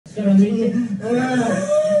力抜いて。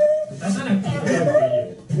出さなくていい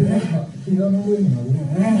よ。膝の上に乗るね。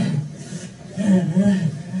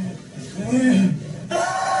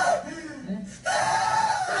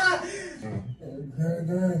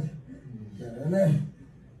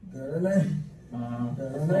まあ、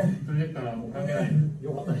それでからもう関係ない。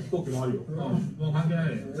よかったら飛行機もあるよ。もう関係ない。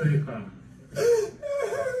それでから。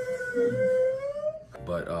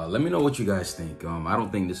But let me know what you guys think. I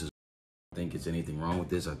don't think it's anything wrong with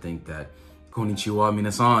this. I think that konnichiwa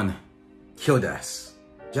minasan, kyodas.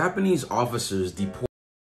 Japanese officers deport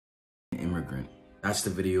an immigrant. That's the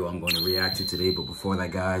video I'm going to react to today. But before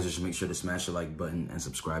that, guys, just make sure to smash the like button and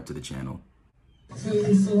subscribe to the channel.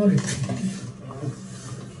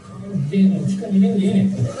 力入れんでいいねん。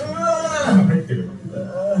入ってる。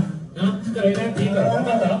な、力入れなくていいから、分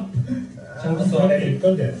かった？ちゃんと座れる。言っ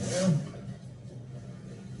といて。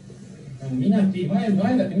見なくていい。前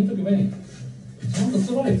だって見とけばいいねん。ちゃんと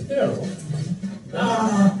座れって言ってるやろ。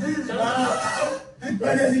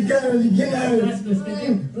私から逃げない。力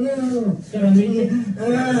抜いて。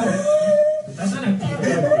出さなくていいから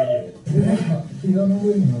いいよ。膝の上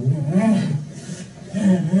に乗るね。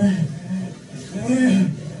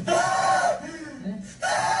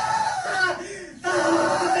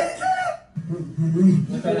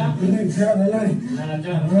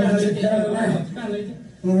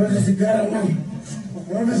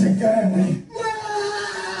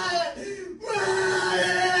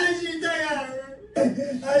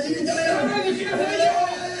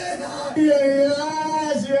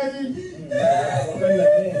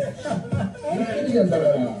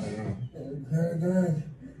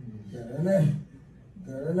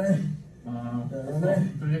まあ、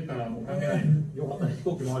それでからもう関係ない。よかったら飛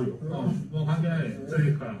行機もあるよ。もう関係ない。それ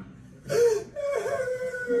でから。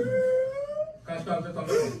監視から絶対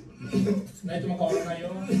泣いても変わらないよ。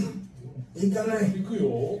行かない。行くよ。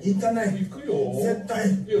行かない。行くよ。絶対。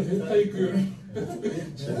いや、絶対行くよ。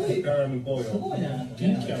すごいから向こうよ。すごいな。元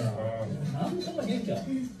気やな。なんでそんな元気や。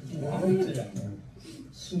なんでじゃん。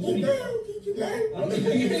すごい。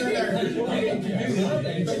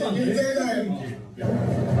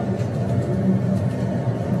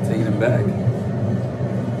Taking him back.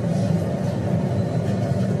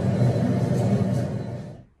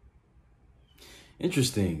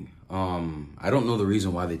 Interesting. I don't know the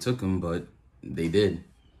reason why they took him, but they did.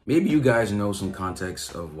 Maybe you guys know some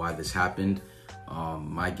context of why this happened.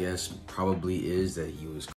 My guess probably is that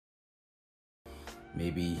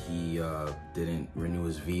maybe he didn't renew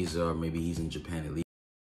his visa, or maybe he's in Japan at least.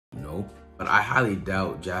 No. But I highly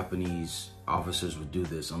doubt Japanese officers would do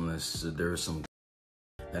this unless there's some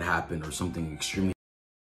that happened or something extremely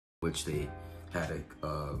which they had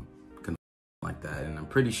a like that. And I'm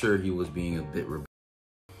pretty sure he was being a bit rebellious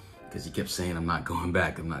because he kept saying, I'm not going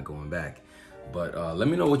back, I'm not going back. But let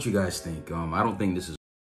me know what you guys think. I don't think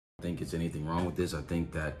it's anything wrong with this. I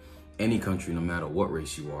think that any country, no matter what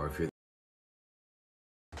race you are, if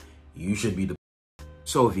you should be the.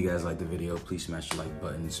 So if you guys like the video, please smash the like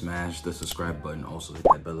button, smash the subscribe button, also hit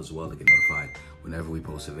that bell as well to get notified whenever we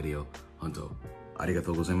post a video. Honto,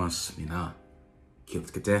 arigatou gozaimasu. Mina,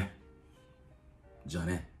 kiyotsukete. Ja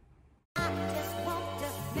ne.